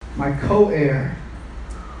my co-heir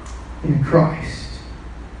in Christ.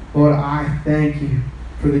 Lord, I thank you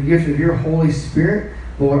for the gift of your Holy Spirit.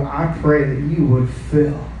 Lord, I pray that you would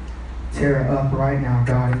fill Tara up right now,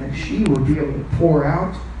 God, and that she would be able to pour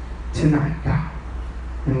out tonight, God.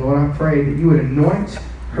 And Lord, I pray that you would anoint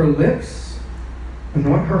her lips,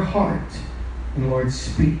 anoint her heart, and Lord,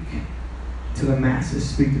 speak to the masses,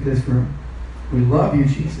 speak to this room. We love you,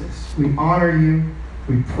 Jesus. We honor you.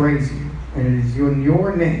 We praise you. And it is in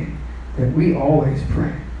your name that we always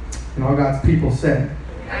pray. And all God's people said,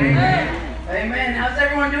 Amen. Amen. How's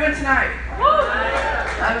everyone doing tonight?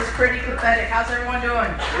 That was pretty pathetic. How's everyone doing?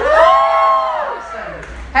 Awesome.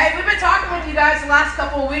 Hey, we've been talking with you guys the last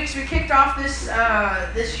couple of weeks. We kicked off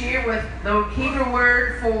this year with the Hebrew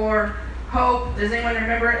word for hope. Does anyone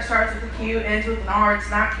remember? It starts with a Q, ends with an R. It's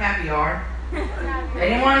not caviar.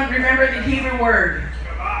 Anyone remember the Hebrew word?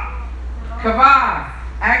 Kavah.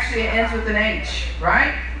 Actually, it ends with an H,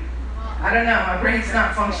 right? I don't know. My brain's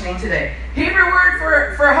not functioning today. Hebrew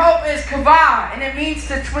word for hope is kavah, and it means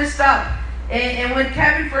to twist up. And when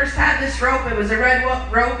Kevin first had this rope, it was a red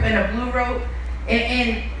rope and a blue rope.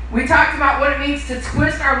 And we talked about what it means to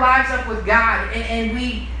twist our lives up with God. And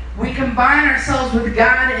we combine ourselves with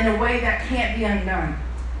God in a way that can't be undone.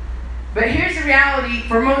 But here's the reality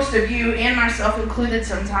for most of you, and myself included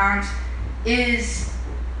sometimes, is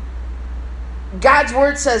God's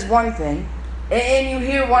word says one thing, and you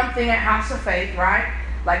hear one thing at House of Faith, right?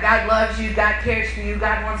 Like God loves you, God cares for you,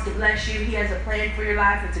 God wants to bless you, He has a plan for your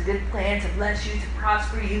life. It's a good plan to bless you, to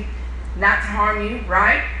prosper you, not to harm you,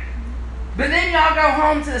 right? But then y'all go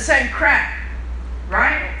home to the same crap,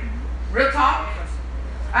 right? Real talk.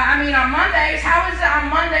 I mean, on Mondays, how is it on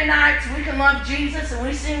Monday nights we can love Jesus and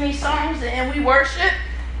we sing these songs and we worship,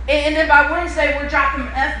 and then by Wednesday we're dropping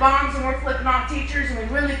F-bombs and we're flipping off teachers and we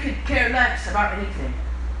really could care less about anything?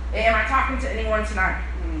 Am I talking to anyone tonight?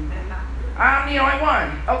 I'm the only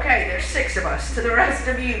one. Okay, there's 6 of us. To the rest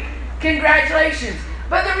of you, congratulations.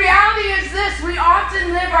 But the reality is this: we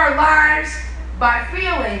often live our lives by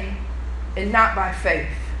feeling and not by faith.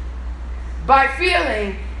 By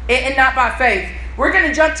feeling and not by faith. We're going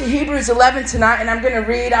to jump to Hebrews 11 tonight, and I'm going to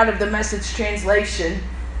read out of the Message translation.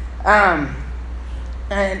 And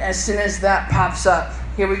as soon as that pops up,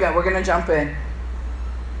 here we go. We're going to jump in.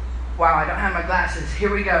 Wow, I don't have my glasses.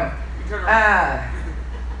 Here we go.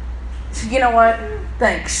 You know what?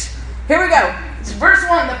 Thanks. Here we go. It's verse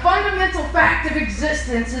 1. The fundamental fact of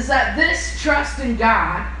existence is that this trust in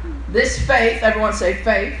God, this faith, everyone say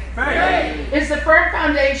faith, is the firm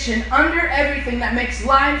foundation under everything that makes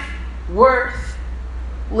life worth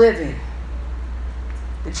living.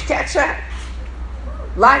 Did you catch that?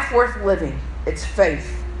 Life worth living. It's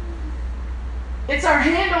faith. It's our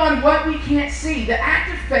handle on what we can't see. The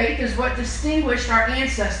act of faith is what distinguished our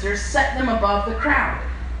ancestors, set them above the crowd.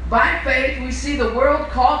 By faith, we see the world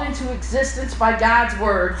called into existence by God's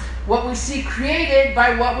word, what we see created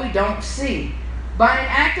by what we don't see. By an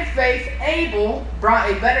act of faith, Abel brought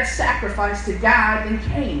a better sacrifice to God than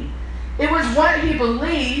Cain. It was what he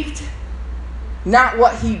believed, not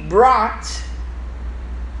what he brought,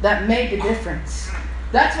 that made the difference.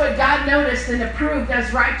 That's what God noticed and approved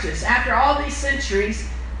as righteous. After all these centuries,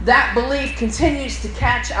 that belief continues to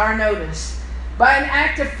catch our notice. By an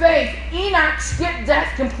act of faith, Enoch skipped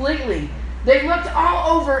death completely. They looked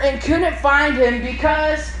all over and couldn't find him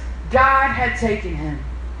because God had taken him.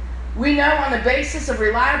 We know on the basis of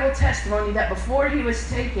reliable testimony that before he was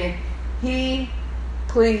taken, he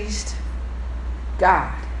pleased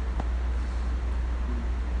God.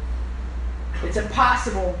 It's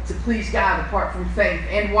impossible to please God apart from faith.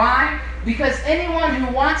 And why? Because anyone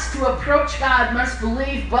who wants to approach God must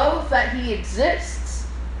believe both that He exists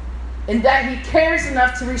and that He cares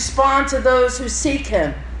enough to respond to those who seek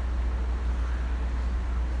Him.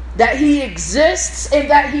 That He exists and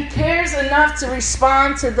that He cares enough to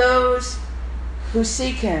respond to those who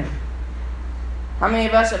seek Him. How many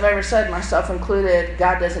of us have ever said, myself included,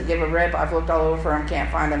 God doesn't give a rip, I've looked all over for Him,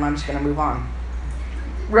 can't find Him, I'm just going to move on.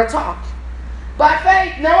 Real talk. By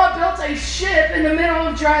faith, Noah built a ship in the middle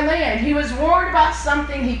of dry land. He was warned about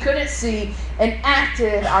something he couldn't see and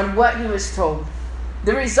acted on what he was told.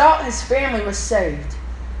 The result, his family was saved.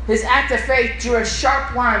 His act of faith drew a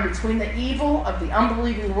sharp line between the evil of the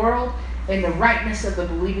unbelieving world and the rightness of the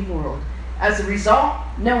believing world. As a result,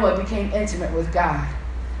 Noah became intimate with God.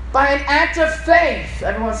 By an act of faith,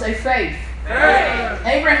 everyone say faith. Faith.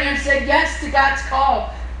 Abraham said yes to God's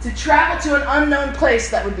call to travel to an unknown place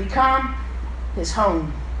that would become his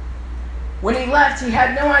home. When he left, he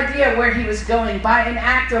had no idea where he was going. By an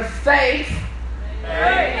act of faith,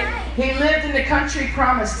 he lived in the country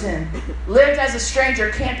promised him, lived as a stranger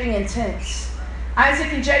camping in tents.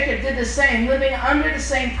 Isaac and Jacob did the same, living under the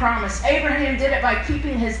same promise. Abraham did it by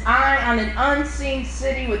keeping his eye on an unseen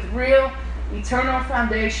city with real, eternal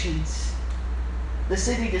foundations. The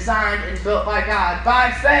city designed and built by God.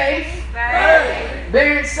 By faith,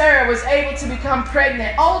 barren Sarah was able to become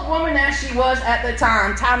pregnant. Old woman as she was at the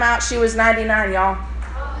time. Time out, she was 99, y'all.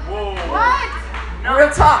 Whoa. What? No. Real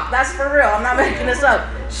talk. That's for real. I'm not making this up.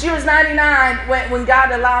 She was 99 when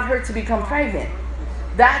God allowed her to become pregnant.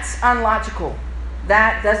 That's unlogical.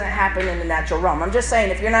 That doesn't happen in the natural realm. I'm just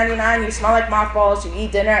saying, if you're 99, you smell like mothballs, you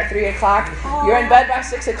eat dinner at 3 o'clock, you're in bed by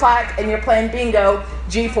 6 o'clock, and you're playing bingo,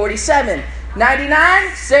 G47. 99,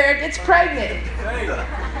 Sarah gets pregnant.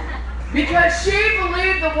 Because she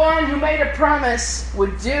believed the one who made a promise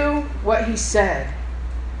would do what he said.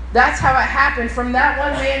 That's how it happened. From that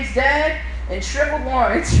one man's dead and shriveled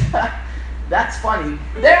loins. That's funny.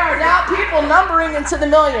 There are now people numbering into the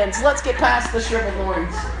millions. Let's get past the shriveled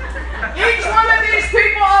loins. Each one of these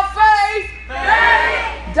people of faith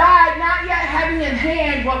died not yet having in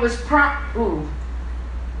hand what was I'm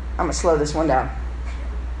going to slow this one down.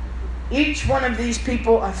 Each one of these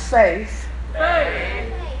people of faith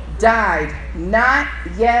died not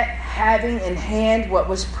yet having in hand what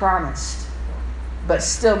was promised, but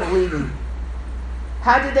still believing.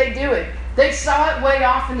 How did they do it? They saw it way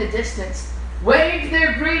off in the distance, waved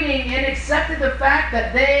their greeting, and accepted the fact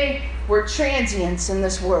that they were transients in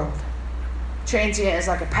this world. Transient is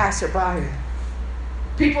like a passerby.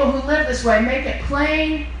 People who live this way make it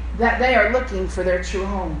plain that they are looking for their true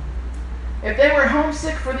home. If they were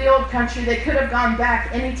homesick for the old country, they could have gone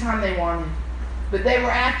back anytime they wanted. But they were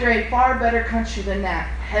after a far better country than that,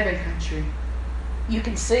 heaven country. You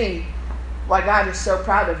can see why God is so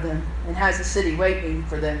proud of them and has a city waiting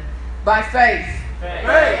for them. By faith.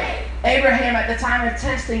 Abraham, at the time of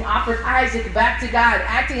testing, offered Isaac back to God,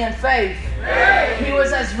 acting in faith. He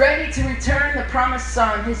was as ready to return the promised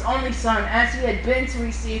son, his only son, as he had been to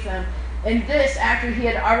receive him. And this after he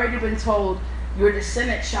had already been told, your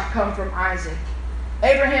descendant shall come from Isaac.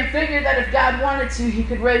 Abraham figured that if God wanted to, he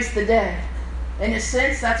could raise the dead. In a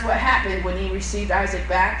sense, that's what happened when he received Isaac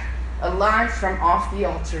back, alive from off the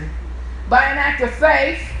altar. By an act of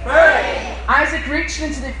faith, Isaac reached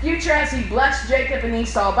into the future as he blessed Jacob and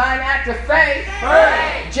Esau. By an act of faith,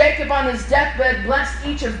 Jacob on his deathbed blessed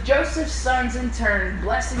each of Joseph's sons in turn,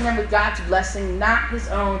 blessing them with God's blessing, not his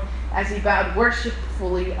own, as he bowed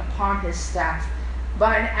worshipfully upon his staff.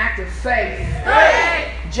 By an act of faith,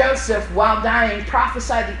 Joseph, while dying,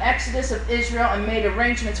 prophesied the exodus of Israel and made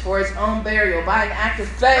arrangements for his own burial. By an act of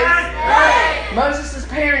faith, Moses'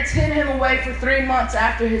 parents hid him away for 3 months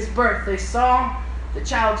after his birth. They saw the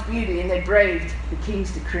child's beauty and they braved the king's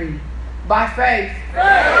decree. By faith,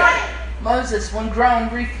 Moses, when grown,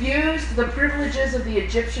 refused the privileges of the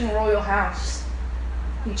Egyptian royal house.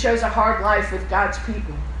 He chose a hard life with God's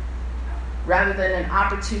people rather than an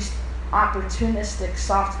opportunistic,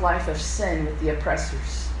 soft life of sin with the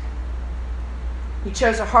oppressors. He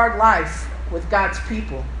chose a hard life with God's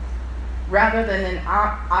people rather than an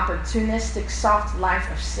opportunistic, soft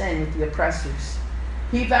life of sin with the oppressors.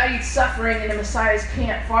 He valued suffering in the Messiah's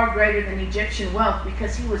camp far greater than Egyptian wealth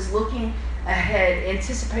because he was looking ahead,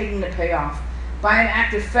 anticipating the payoff. By an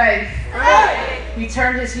act of faith, he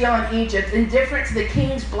turned his heel on Egypt, indifferent to the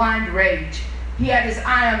king's blind rage. He had his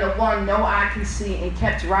eye on the one no eye can see and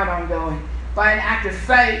kept right on going. By an act of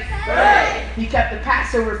faith, he kept the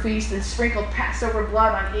Passover feast and sprinkled Passover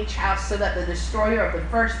blood on each house so that the destroyer of the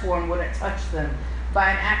firstborn wouldn't touch them. By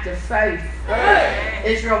an act of faith,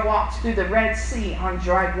 Israel walked through the Red Sea on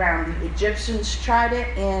dry ground. The Egyptians tried it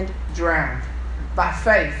and drowned. By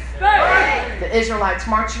faith, the Israelites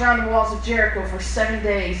marched around the walls of Jericho for 7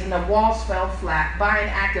 days and the walls fell flat. By an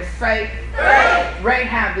act of faith,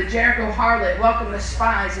 Rahab, the Jericho harlot, welcomed the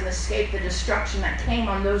spies and escaped the destruction that came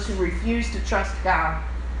on those who refused to trust God.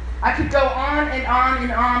 I could go on and on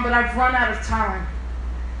and on, but I've run out of time.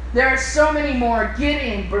 There are so many more: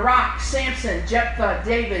 Gideon, Barak, Samson, Jephthah,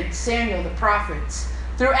 David, Samuel, the prophets.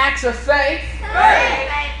 Through acts of faith,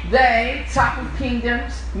 they toppled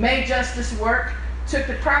kingdoms, made justice work, took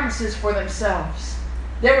the promises for themselves.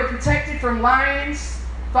 They were protected from lions,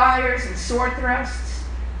 fires, and sword thrusts,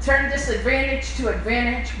 turned disadvantage to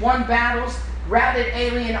advantage, won battles, routed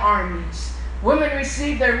alien armies. Women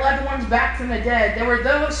received their loved ones back from the dead. There were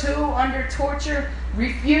those who, under torture,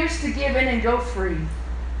 refused to give in and go free,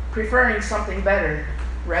 preferring something better: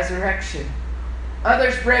 resurrection.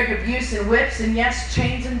 Others braved abuse and whips, and yes,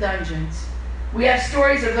 chains and dungeons. We have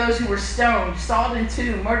stories of those who were stoned, sawed in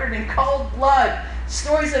two, murdered in cold blood.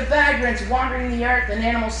 Stories of vagrants wandering the earth in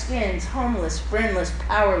animal skins, homeless, friendless,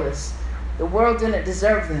 powerless. The world didn't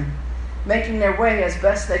deserve them. making their way as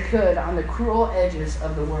best they could on the cruel edges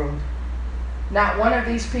of the world. Not one of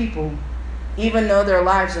these people, even though their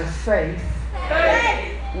lives of faith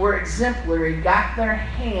were exemplary, got their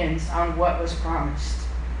hands on what was promised.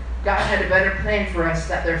 God had a better plan for us,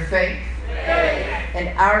 that their faith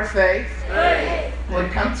and our faith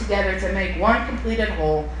would come together to make one completed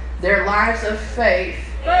whole. Their lives of faith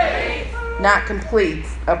not complete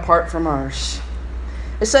apart from ours.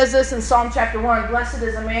 It says this in Psalm chapter 1, "Blessed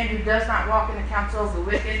is a man who does not walk in the counsel of the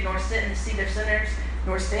wicked, nor sit in the seat of sinners,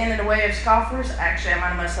 nor stand in the way of scoffers." Actually, I might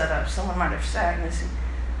have messed that up. Someone might have sat in this.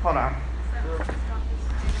 Hold on.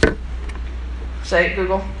 Say it,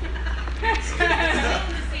 Google.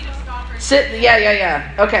 Sit.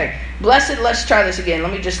 Yeah. Okay. Blessed. Let's try this again.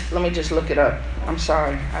 Let me just look it up. I'm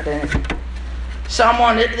sorry, I didn't. Psalm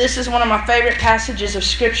 1. This is one of my favorite passages of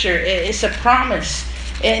Scripture. It's a promise,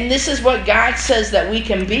 and this is what God says that we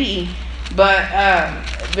can be. But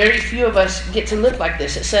very few of us get to live like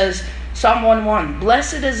this. It says, Psalm 1:1,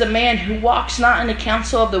 "Blessed is a man who walks not in the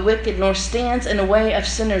counsel of the wicked, nor stands in the way of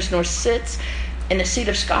sinners, nor sits in the seat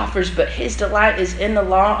of scoffers, but his delight is in the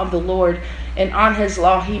law of the Lord, and on his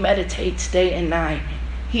law he meditates day and night.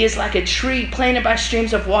 He is like a tree planted by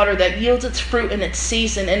streams of water that yields its fruit in its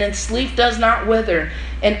season, and its leaf does not wither.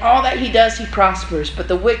 In all that he does he prospers, but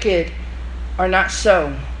the wicked are not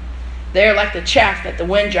so. They are like the chaff that the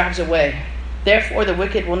wind drives away. Therefore the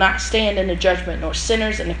wicked will not stand in the judgment, nor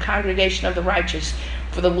sinners in the congregation of the righteous.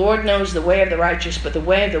 For the Lord knows the way of the righteous, but the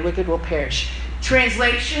way of the wicked will perish."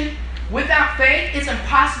 Translation: without faith, it's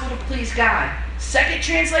impossible to please God. Second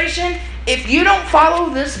translation: if you don't follow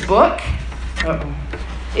this book,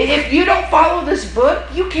 if you don't follow this book,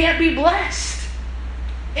 you can't be blessed.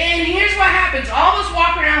 And here's what happens. All of us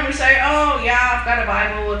walk around and we say, "Oh yeah, I've got a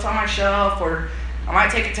Bible, it's on my shelf," or "I might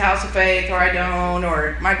take it to House of Faith," or "I don't,"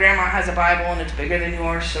 or "My grandma has a Bible and it's bigger than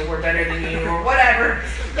yours, so we're better than you," or whatever.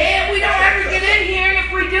 And we don't ever get in here, and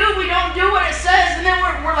if we do, we don't do what it says, and then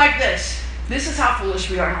we're like this. This is how foolish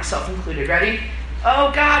we are, myself included. Ready?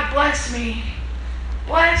 "Oh, God, bless me.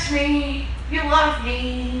 Bless me. You love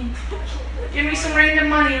me. Give me some random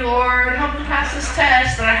money, Lord. Help me pass this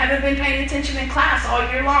test that I haven't been paying attention in class all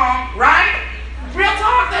year long." Right? Real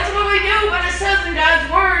talk, that's what we do, but it says in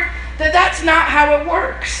God's Word that that's not how it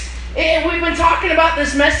works. And we've been talking about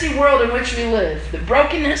this messy world in which we live. The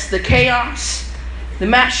brokenness, the chaos, the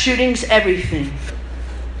mass shootings, everything.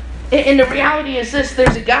 And the reality is this: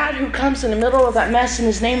 there's a God who comes in the middle of that mess, and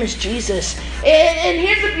his name is Jesus. And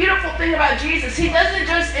here's the beautiful thing about Jesus. He doesn't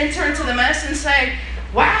just enter into the mess and say,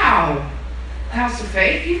 "Wow, House of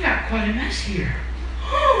Faith, you've got quite a mess here.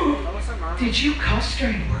 Did you cuss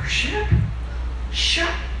during worship? Shut."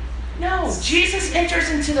 No, Jesus enters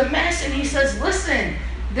into the mess and he says, "Listen,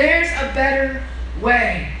 there's a better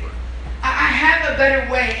way. I have a better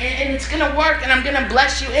way, and it's going to work, and I'm going to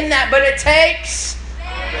bless you in that, but it takes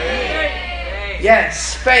faith."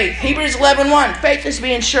 Yes, faith. Hebrews 11:1. "Faith is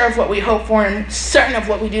being sure of what we hope for and certain of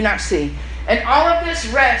what we do not see." And all of this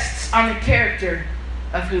rests on the character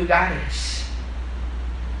of who God is.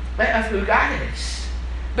 Of who God is.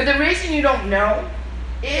 But the reason you don't know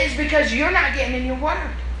is because you're not getting in your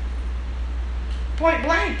Word. Point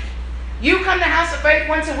blank. You come to House of Faith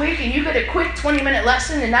once a week and you get a quick 20-minute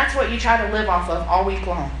lesson, and that's what you try to live off of all week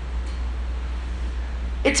long.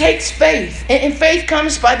 It takes faith, and faith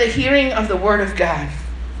comes by the hearing of the Word of God.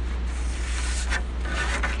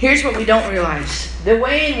 Here's what we don't realize. The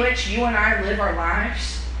way in which you and I live our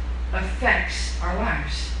lives affects our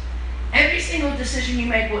lives. Every single decision you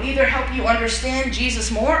make will either help you understand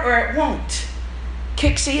Jesus more or it won't.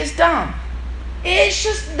 Kixie is dumb. It's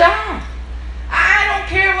just dumb. I don't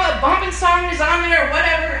care what bumping song is on there or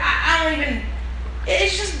whatever. I don't even...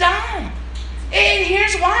 It's just dumb. And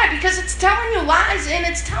here's why. Because it's telling you lies, and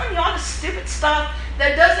it's telling you all this stupid stuff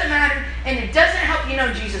that doesn't matter, and it doesn't help you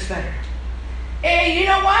know Jesus better. And you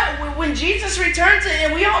know what? When Jesus returns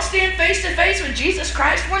and we all stand face to face with Jesus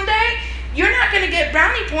Christ one day, you're not going to get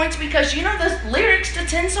brownie points because you know the lyrics to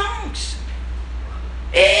 10 songs.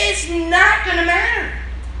 It's not going to matter.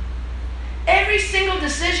 Every single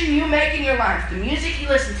decision you make in your life, the music you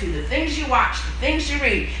listen to, the things you watch, the things you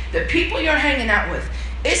read, the people you're hanging out with,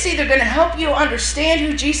 it's either going to help you understand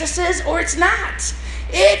who Jesus is or it's not.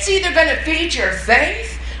 It's either going to feed your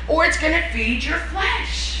faith or it's going to feed your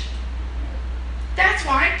flesh. That's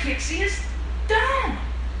why Kixie is dumb.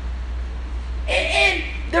 And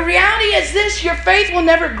the reality is this: your faith will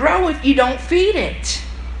never grow if you don't feed it.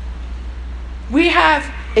 We have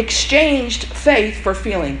exchanged faith for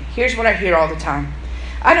feeling. Here's what I hear all the time.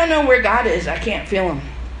 I don't know where God is. I can't feel him.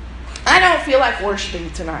 I don't feel like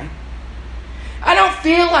worshiping tonight. I don't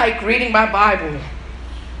feel like reading my Bible.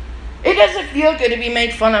 It doesn't feel good to be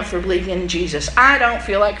made fun of for believing in Jesus. I don't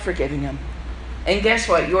feel like forgiving him. And guess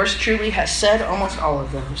what? Yours truly has said almost all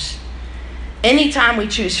of those. Anytime we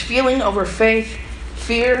choose feeling over faith,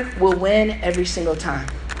 fear will win every single time.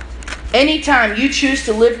 Anytime you choose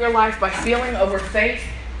to live your life by feeling over faith,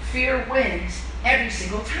 fear wins every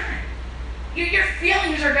single time. Your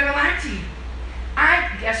feelings are going to lie to you.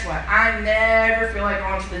 Guess what? I never feel like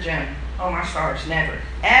going to the gym. Oh my stars, never.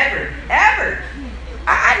 Ever.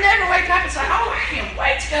 I never wake up and say, oh, I can't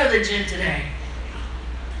wait to go to the gym today.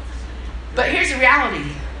 But here's the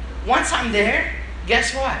reality. Once I'm there,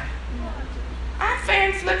 guess what? I'm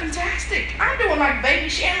fan flippin-tastic. I'm doing like baby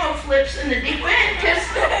Shammo flips in the deep end because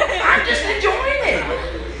I'm just enjoying it.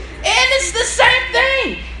 And it's the same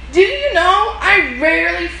thing. Do you know I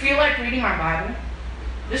rarely feel like reading my Bible?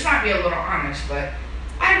 This might be a little honest, but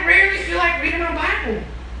I rarely feel like reading my Bible.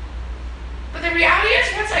 But the reality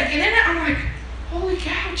is, once I get in it, I'm like, holy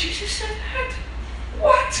cow, Jesus said that?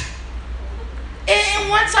 What? And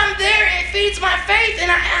once I'm there, it feeds my faith, and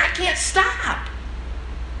I can't stop.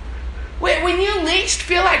 When you least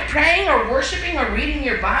feel like praying or worshiping or reading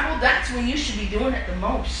your Bible, that's when you should be doing it the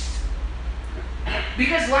most.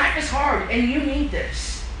 Because life is hard, and you need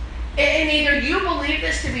this. And either you believe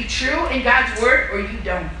this to be true in God's Word, or you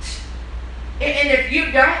don't. And if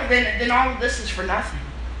you don't, then all of this is for nothing.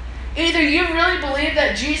 Either you really believe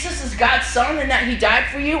that Jesus is God's Son and that He died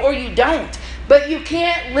for you, or you don't. But you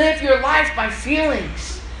can't live your life by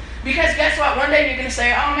feelings. Because guess what? One day you're going to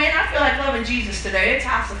say, oh man, I feel like loving Jesus today. It's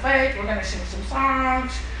House of Faith. We're going to sing some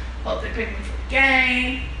songs. Hope they pick me for the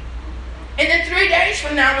game. And then 3 days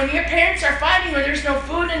from now, when your parents are fighting or there's no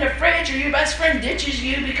food in the fridge or your best friend ditches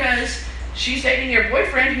you because she's dating your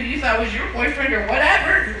boyfriend who you thought was your boyfriend or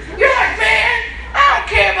whatever, you're like, man, I don't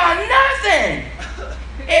care about nothing.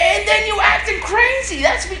 And then you acting crazy.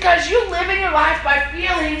 That's because you living your life by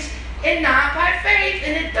feelings and not by faith,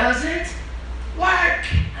 and it doesn't work.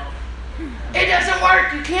 It doesn't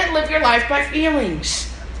work. You can't live your life by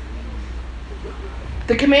feelings.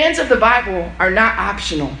 The commands of the Bible are not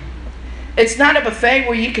optional. It's not a buffet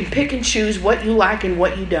where you can pick and choose what you like and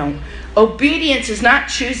what you don't. Obedience is not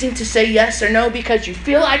choosing to say yes or no because you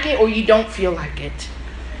feel like it or you don't feel like it.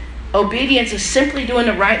 Obedience is simply doing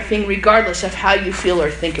the right thing regardless of how you feel or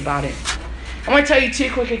think about it. I want to tell you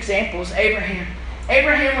 2 quick examples. Abraham.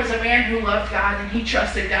 Abraham was a man who loved God and he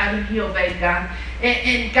trusted God and he obeyed God.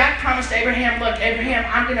 And God promised Abraham, look, Abraham,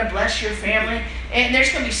 I'm going to bless your family. And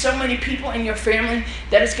there's going to be so many people in your family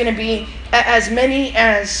that it's going to be as many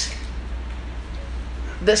as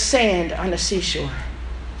the sand on the seashore.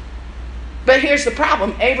 But here's the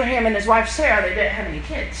problem. Abraham and his wife Sarah, they didn't have any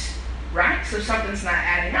kids. Right? So something's not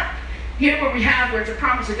adding up. Here what we have where it's a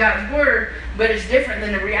promise of God's word, but it's different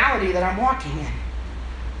than the reality that I'm walking in.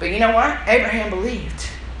 But you know what? Abraham believed.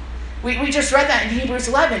 We just read that in Hebrews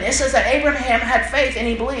 11. It says that Abraham had faith and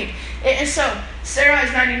he believed. And so Sarah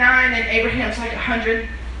is 99 and Abraham's like 100.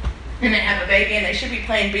 And they have a baby and they should be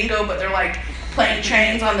playing bingo, but they're like playing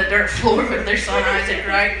trains on the dirt floor with their son Isaac,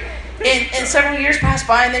 right? And several years pass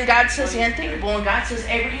by and then God says the unthinkable. And God says,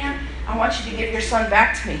 Abraham, I want you to give your son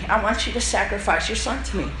back to me. I want you to sacrifice your son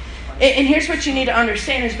to me. And here's what you need to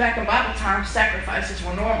understand is back in Bible times, sacrifices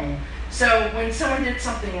were normal. So when someone did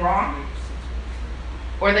something wrong,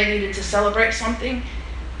 or they needed to celebrate something,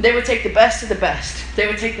 they would take the best of the best. They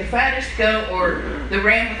would take the fattest goat or the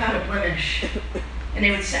ram without a blemish, and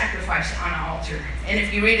they would sacrifice it on an altar. And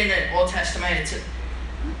if you read in the Old Testament,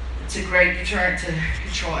 it's a great deterrent to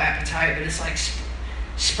control appetite, but it's like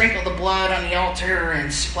sprinkle the blood on the altar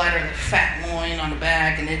and splatter the fat loin on the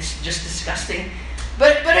back, and it's just disgusting.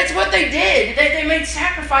 But it's what they did. They made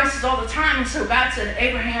sacrifices all the time, and so God said,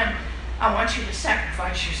 Abraham, I want you to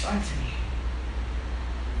sacrifice your son to me.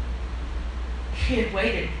 He had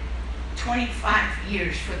waited 25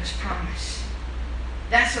 years for this promise.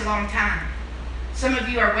 That's a long time. Some of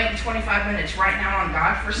you are waiting 25 minutes right now on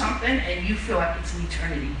God for something, and you feel like it's an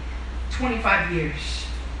eternity. 25 years.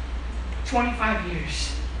 25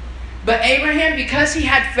 years. But Abraham, because he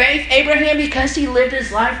had faith, Abraham, because he lived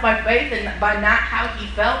his life by faith and by not how he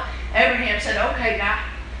felt, Abraham said, okay, God.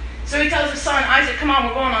 So he tells his son, Isaac, come on,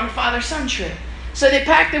 we're going on a father-son trip. So they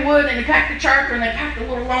packed the wood, and they packed the charcoal, and they packed the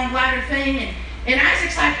little long ladder thing, and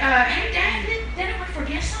Isaac's like, hey, Dad, didn't we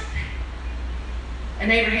forget something?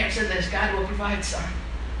 And Abraham said this, God will provide, son.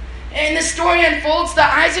 And the story unfolds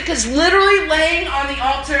that Isaac is literally laying on the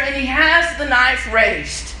altar, and he has the knife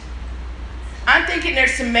raised. I'm thinking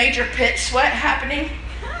there's some major pit sweat happening,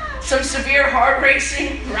 some severe heart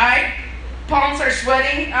racing, right? Palms are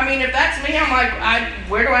sweating. I mean, if that's me, I'm like,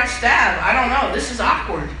 where do I stab? I don't know. This is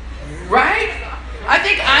awkward, right? I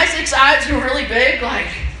think Isaac's eyes are really big, like,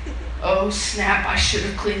 oh snap, I should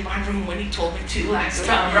have cleaned my room when he told me to last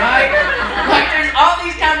time, right? Like there's all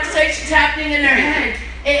these conversations happening in their head.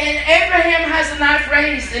 And Abraham has the knife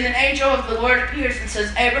raised, and an angel of the Lord appears and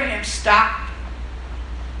says, Abraham, stop.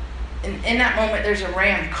 And in that moment, there's a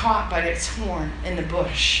ram caught by its horn in the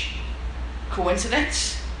bush.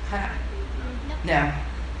 Coincidence? No.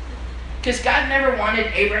 Because God never wanted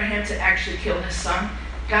Abraham to actually kill his son.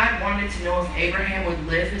 God wanted to know if Abraham would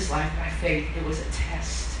live his life by faith. It was a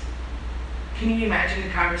test. Can you imagine the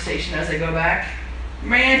conversation as they go back?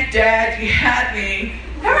 Man, Dad, you had me.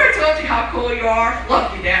 Have I told you how cool you are?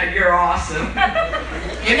 Love you, Dad. You're awesome.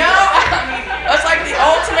 You know? I mean, that's like the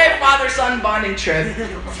ultimate father-son bonding trip.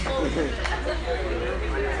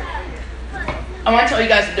 I want to tell you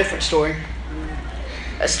guys a different story.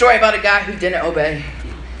 A story about a guy who didn't obey.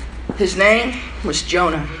 His name was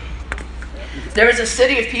Jonah. There was a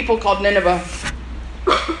city of people called Nineveh.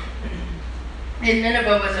 And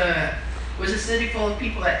Nineveh was a city full of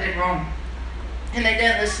people that did wrong. And they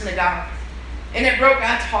didn't listen to God. And it broke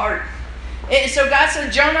God's heart. And so God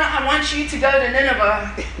said, Jonah, I want you to go to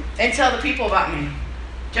Nineveh and tell the people about me.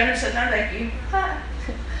 Jonah said, no, thank you.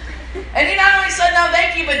 And he not only said no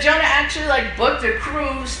thank you, but Jonah actually booked a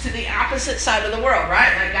cruise to the opposite side of the world,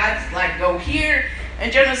 right? Like God's go here.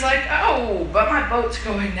 And Jonah's like, oh, but my boat's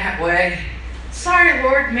going that way. Sorry,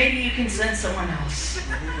 Lord, maybe you can send someone else.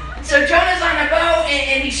 So Jonah's on a boat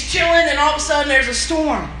and he's chilling, and all of a sudden there's a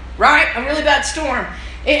storm, right? A really bad storm.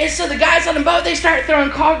 And so the guys on the boat, they start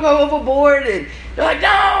throwing cargo overboard, and they're like,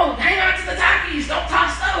 no, hang on to the tackies, don't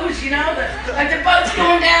toss those, you know? The boat's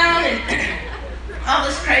going down, and all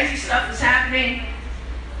this crazy stuff is happening.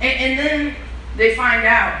 And then they find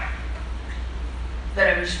out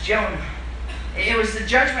that it was Jonah. It was the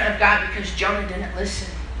judgment of God because Jonah didn't listen.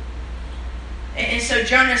 And so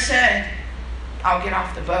Jonah said, I'll get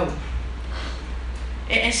off the boat.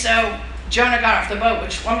 And so Jonah got off the boat,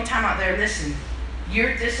 which, let me time out there, listen.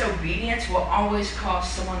 Your disobedience will always cause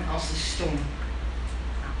someone else's storm.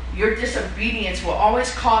 Your disobedience will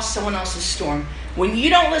always cause someone else's storm. When you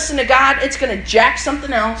don't listen to God, it's going to jack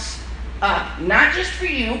something else up. Not just for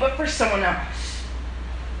you, but for someone else.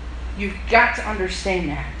 You've got to understand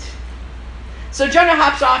that. So Jonah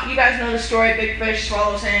hops off. You guys know the story. Big fish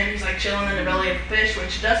swallows him. He's chilling in the belly of a fish,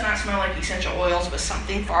 which does not smell like essential oils, but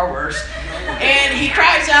something far worse. And he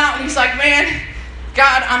cries out, and he's like, man,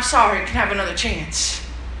 God, I'm sorry. Can I have another chance?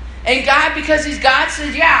 And God, because he's God,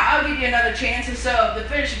 says, yeah, I'll give you another chance. And so the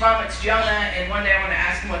fish vomits Jonah, and one day I want to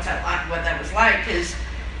ask him what that was like, because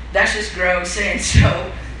that's just gross. And so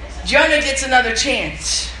Jonah gets another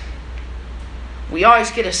chance. We always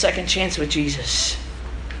get a second chance with Jesus.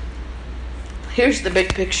 Here's the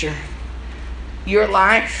big picture. Your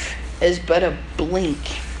life is but a blink.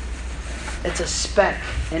 It's a speck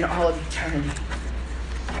in all of eternity.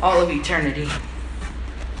 All of eternity.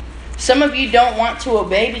 Some of you don't want to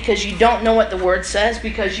obey because you don't know what the Word says,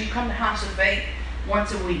 because you come to House of Faith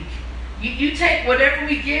once a week. You take whatever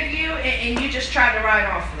we give you and you just try to ride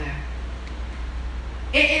off of that.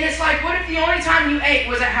 And it's like, what if the only time you ate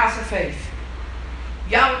was at House of Faith?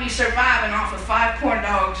 Y'all would be surviving off of 5 corn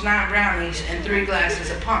dogs, 9 brownies, and 3 glasses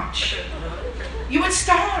of punch. You would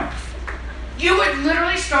starve. You would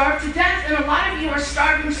literally starve to death. And a lot of you are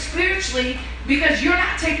starving spiritually because you're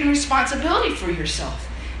not taking responsibility for yourself.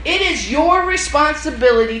 It is your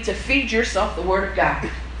responsibility to feed yourself the Word of God.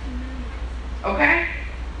 Okay?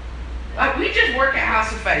 We just work at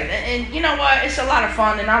House of Faith. And you know what? It's a lot of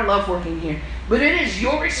fun, and I love working here. But it is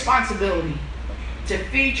your responsibility to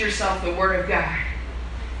feed yourself the Word of God.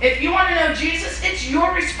 If you want to know Jesus, it's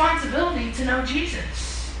your responsibility to know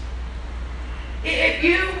Jesus. If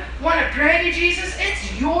you want to pray to Jesus,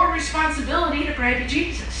 it's your responsibility to pray to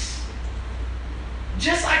Jesus.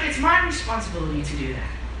 Just like it's my responsibility to do that.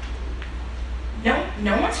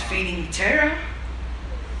 No one's feeding Tara.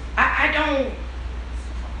 I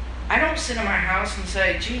don't sit in my house and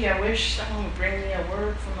say, gee, I wish someone would bring me a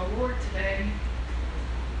word from the Lord today.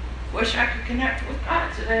 Wish I could connect with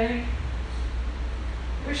God today.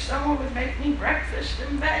 Wish someone would make me breakfast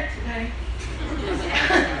in bed today.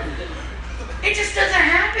 It just doesn't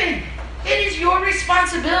happen. It is your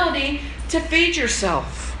responsibility to feed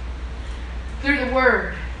yourself through the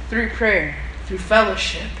Word, through prayer, through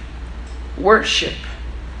fellowship, worship,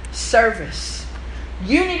 service.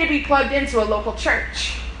 You need to be plugged into a local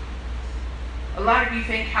church. A lot of you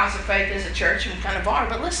think House of Faith is a church, and we kind of are,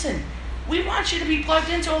 but listen, we want you to be plugged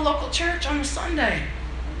into a local church on a Sunday.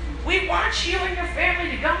 We want you and your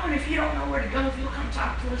family to go, and if you don't know where to go, if you'll come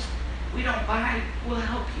talk to us, we don't bite, we'll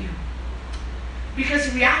help you. Because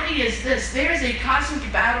the reality is this, there is a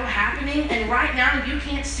cosmic battle happening, and right now you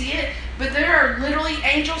can't see it, but there are literally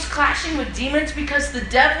angels clashing with demons because the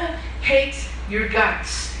devil hates your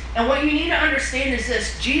guts. And what you need to understand is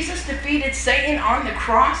this, Jesus defeated Satan on the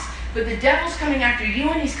cross, but the devil's coming after you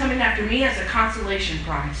and he's coming after me as a consolation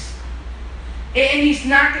prize. And he's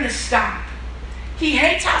not going to stop. He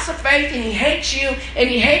hates House of Faith, and he hates you, and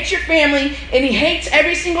he hates your family, and he hates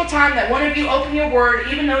every single time that one of you open your word,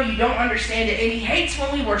 even though you don't understand it, and he hates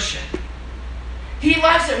when we worship. He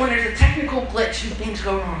loves it when there's a technical glitch and things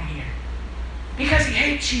go wrong here. Because he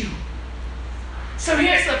hates you. So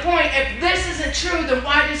here's the point. If this isn't true, then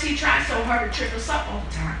why does he try so hard to trip us up all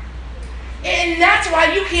the time? And that's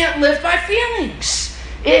why you can't live by feelings.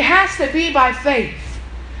 It has to be by faith.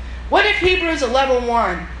 What if Hebrews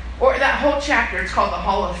 11:1, or that whole chapter, it's called the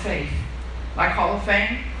Hall of Faith. Like Hall of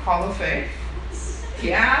Fame, Hall of Faith.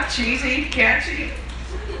 Yeah, cheesy, catchy.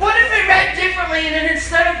 What if it read differently and then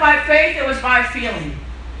instead of by faith, it was by feeling?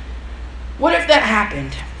 What if that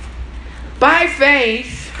happened? By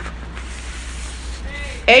faith,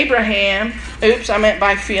 Abraham, I meant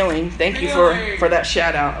by feeling. Thank you for that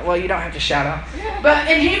shout out. Well, you don't have to shout out. But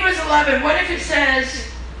in Hebrews 11, what if it says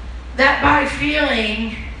that by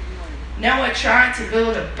feeling, Noah tried to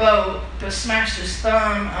build a boat, but smashed his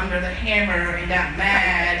thumb under the hammer and got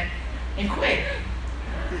mad and quit?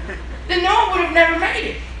 Then Noah would have never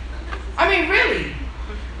made it. I mean, really.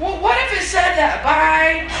 Well, what if it said that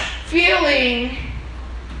by feeling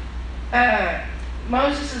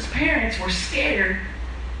Moses' parents were scared,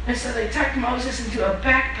 and so they tucked Moses into a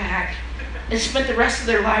backpack and spent the rest of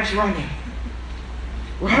their lives running?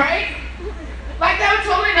 Right? Like, that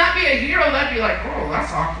would totally not be a hero. That'd be like, oh,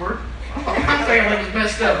 that's awkward. My family was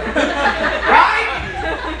messed up.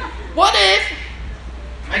 Right? What if,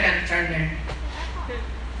 I gotta turn there.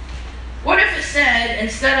 What if it said,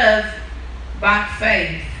 instead of by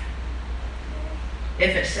faith,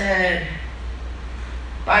 if it said,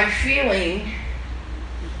 by feeling,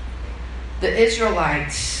 the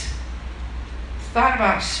Israelites thought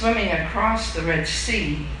about swimming across the Red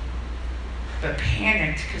Sea, but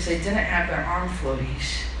panicked because they didn't have their arm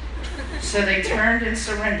floaties. So they turned and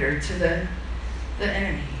surrendered to the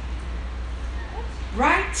enemy.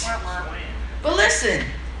 Right? But listen,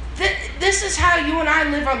 this is how you and I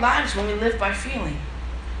live our lives when we live by feeling.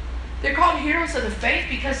 They're called heroes of the faith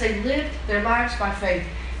because they lived their lives by faith.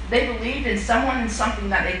 They believed in someone and something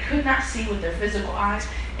that they could not see with their physical eyes,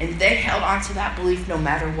 and they held on to that belief no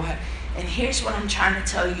matter what. And here's what I'm trying to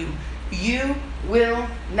tell you. You will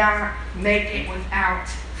not make it without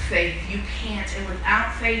faith. You can't. And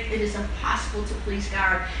without faith, it is impossible to please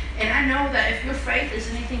God. And I know that if your faith is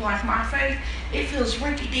anything like my faith, it feels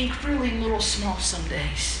rinky-dink, really little small some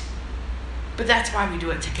days. But that's why we do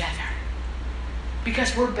it together.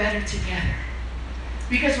 Because we're better together.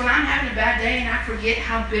 Because when I'm having a bad day and I forget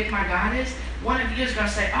how big my God is, one of you is going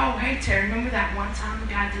to say, oh, hey, Terry, remember that one time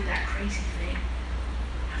God did that crazy thing?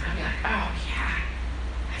 I'm going to be like, oh, yeah,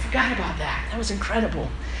 I forgot about that. That was incredible.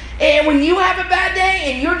 And when you have a bad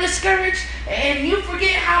day and you're discouraged and you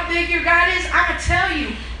forget how big your God is, I'm going to tell you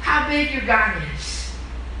how big your God is.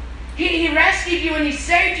 He rescued you and He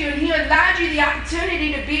saved you and He allowed you the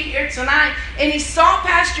opportunity to be here tonight. And He saw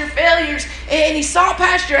past your failures and He saw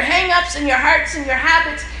past your hang-ups and your hurts and your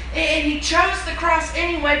habits. And He chose the cross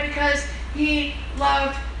anyway because He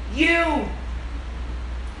loved you.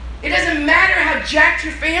 It doesn't matter how jacked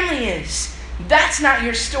your family is. That's not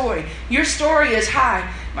your story. Your story is,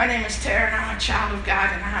 hi, my name is Tara and I'm a child of God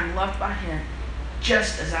and I'm loved by Him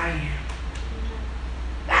just as I am.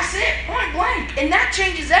 That's it, point blank. And that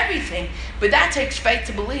changes everything. But that takes faith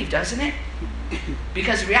to believe, doesn't it?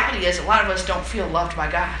 Because the reality is a lot of us don't feel loved by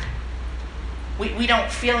God. We don't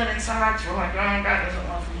feel it inside, so we're like, oh, God doesn't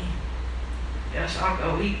love me. Yes, I'll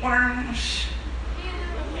go eat worms.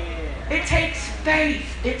 It takes faith.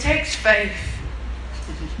 It takes faith.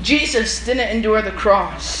 Jesus didn't endure the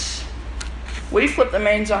cross. Will you flip the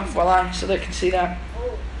mains off so they can see that?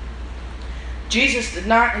 Jesus did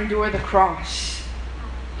not endure the cross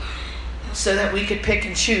so that we could pick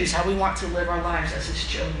and choose how we want to live our lives as His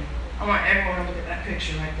children. I want everyone to look at that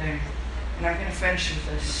picture right there. And I'm going to finish with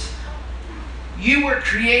this. You were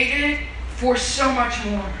created for so much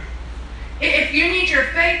more. If you need your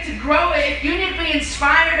faith to grow, if you need to be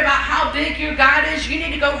inspired about how big your God is, you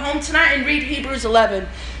need to go home tonight and read Hebrews 11.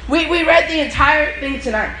 We read the entire thing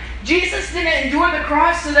tonight. Jesus didn't endure the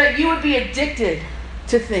cross so that you would be addicted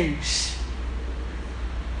to things.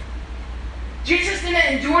 Jesus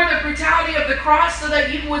didn't endure the brutality of the cross so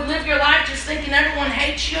that you would live your life just thinking everyone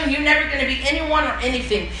hates you and you're never going to be anyone or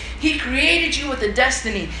anything. He created you with a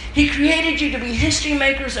destiny. He created you to be history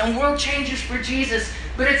makers and world changers for Jesus.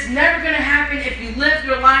 But it's never going to happen if you live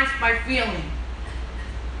your life by feeling.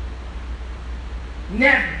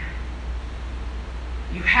 Never.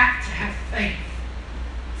 You have to have faith.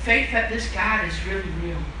 Faith that this God is really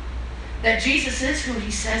real. That Jesus is who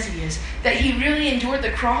he says he is. That he really endured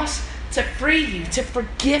the cross to free you, to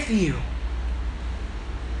forgive you.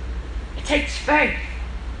 It takes faith.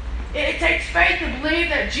 It takes faith to believe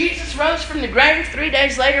that Jesus rose from the grave 3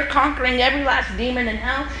 days later, conquering every last demon in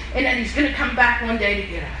hell, and that he's going to come back one day to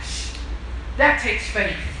get us. That takes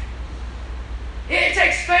faith. It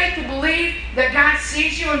takes faith to believe that God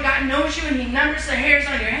sees you and God knows you and he numbers the hairs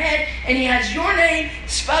on your head and he has your name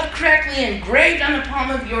spelled correctly engraved on the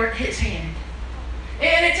palm of his hand.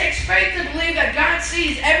 And it takes faith to believe that God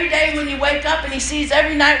sees every day when you wake up and he sees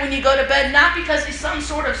every night when you go to bed, not because he's some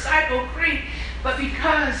sort of psycho creep, but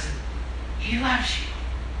because he loves you.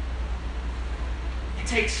 It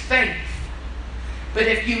takes faith. But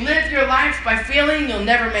if you live your life by feeling, you'll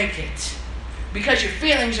never make it. Because your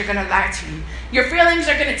feelings are going to lie to you. Your feelings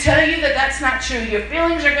are going to tell you that that's not true. Your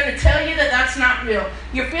feelings are going to tell you that that's not real.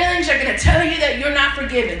 Your feelings are going to tell you that you're not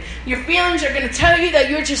forgiven. Your feelings are going to tell you that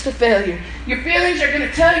you're just a failure. Your feelings are going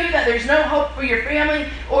to tell you that there's no hope for your family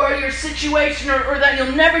or your situation or that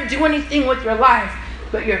you'll never do anything with your life.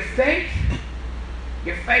 But your faith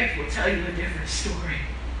will tell you a different story.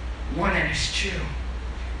 One that is true.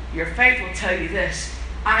 Your faith will tell you this.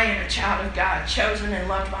 I am a child of God, chosen and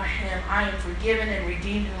loved by him. I am forgiven and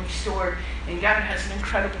redeemed and restored. And God has an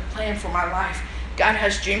incredible plan for my life. God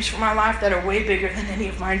has dreams for my life that are way bigger than any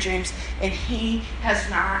of my dreams. And he has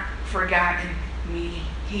not forgotten me.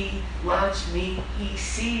 He loves me. He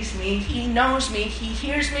sees me. He knows me. He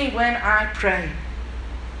hears me when I pray.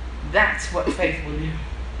 That's what faith will do.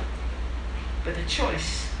 But the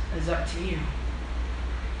choice is up to you.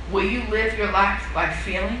 Will you live your life by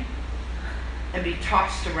feeling and be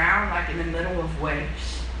tossed around like in the middle of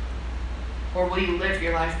waves? Or will you live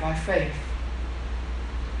your life by faith?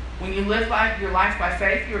 When you live your life by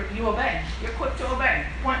faith, you obey. You're quick to obey.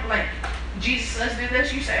 Point blank. Jesus says do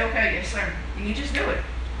this, you say, okay, yes sir. And you just do it.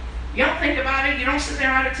 You don't think about it. You don't sit there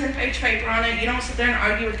and write a 10-page paper on it. You don't sit there and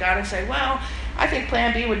argue with God and say, well, I think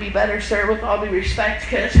plan B would be better, sir, with all due respect,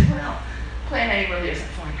 because, well, plan A really isn't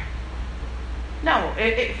fun. No,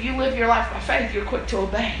 if you live your life by faith, you're quick to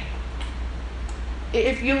obey.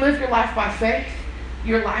 If you live your life by faith,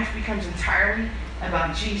 your life becomes entirely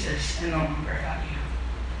about Jesus and no longer about you.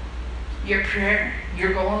 Your prayer,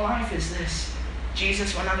 your goal in life is this.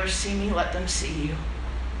 Jesus, when others see me, let them see you.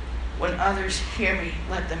 When others hear me,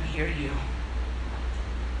 let them hear you.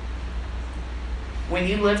 When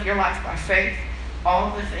you live your life by faith,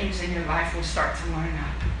 all the things in your life will start to line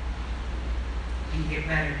up and get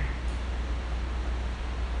better.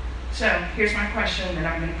 So, here's my question that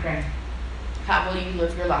I'm going to pray. How will you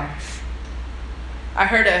live your life? I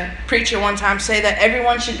heard a preacher one time say that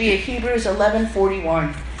everyone should be a Hebrews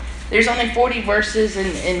 11:41. There's only 40 verses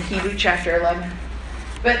in Hebrews chapter 11.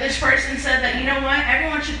 But this person said that, you know what?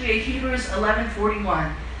 Everyone should be a Hebrews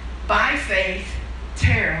 11:41. By faith,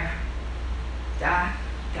 Tara, ...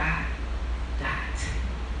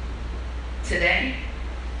 Today,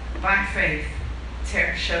 by faith,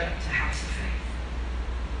 Tara showed up to House of Faith.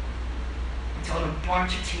 Told a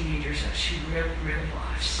bunch of teenagers that she really, really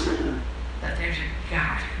loves. That there's a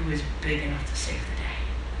God who is big enough to save the day.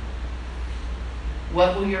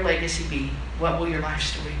 What will your legacy be? What will your life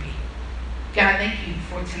story be? God, thank you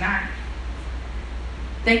for tonight.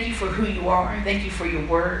 Thank you for who you are. Thank you for your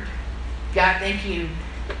word. God, thank you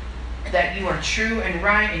that you are true and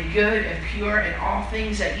right and good and pure in all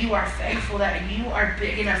things, that you are faithful, that you are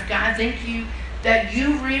big enough. God, thank you that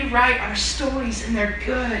you rewrite our stories and they're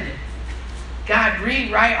good. God,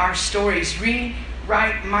 rewrite our stories,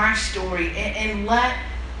 rewrite my story, and let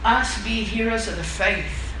us be heroes of the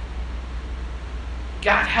faith.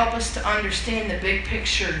 God, help us to understand the big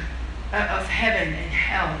picture of heaven and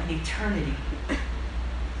hell and eternity.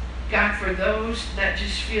 God, for those that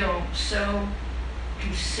just feel so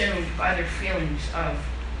consumed by their feelings of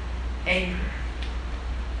anger,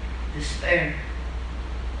 despair,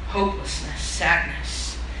 hopelessness,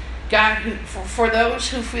 sadness. God, for those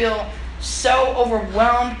who feel so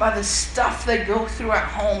overwhelmed by the stuff they go through at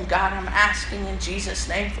home, God, I'm asking in Jesus'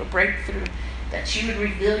 name for breakthrough, that you would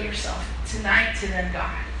reveal yourself tonight to them,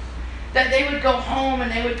 God. That they would go home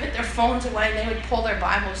and they would put their phones away and they would pull their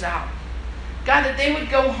Bibles out. God, that they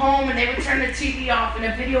would go home and they would turn the TV off and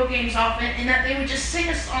the video games off and that they would just sing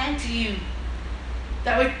a song to you.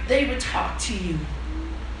 that they would talk to you.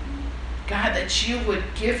 God, that you would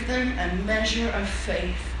give them a measure of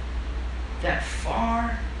faith that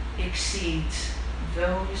far exceeds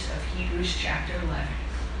those of Hebrews chapter 11.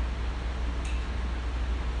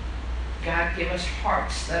 God, give us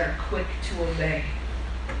hearts that are quick to obey.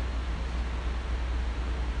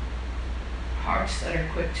 Hearts that are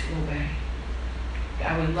quick to obey.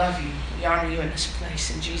 God, we love you. We honor you in this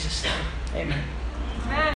place. In Jesus' name, amen.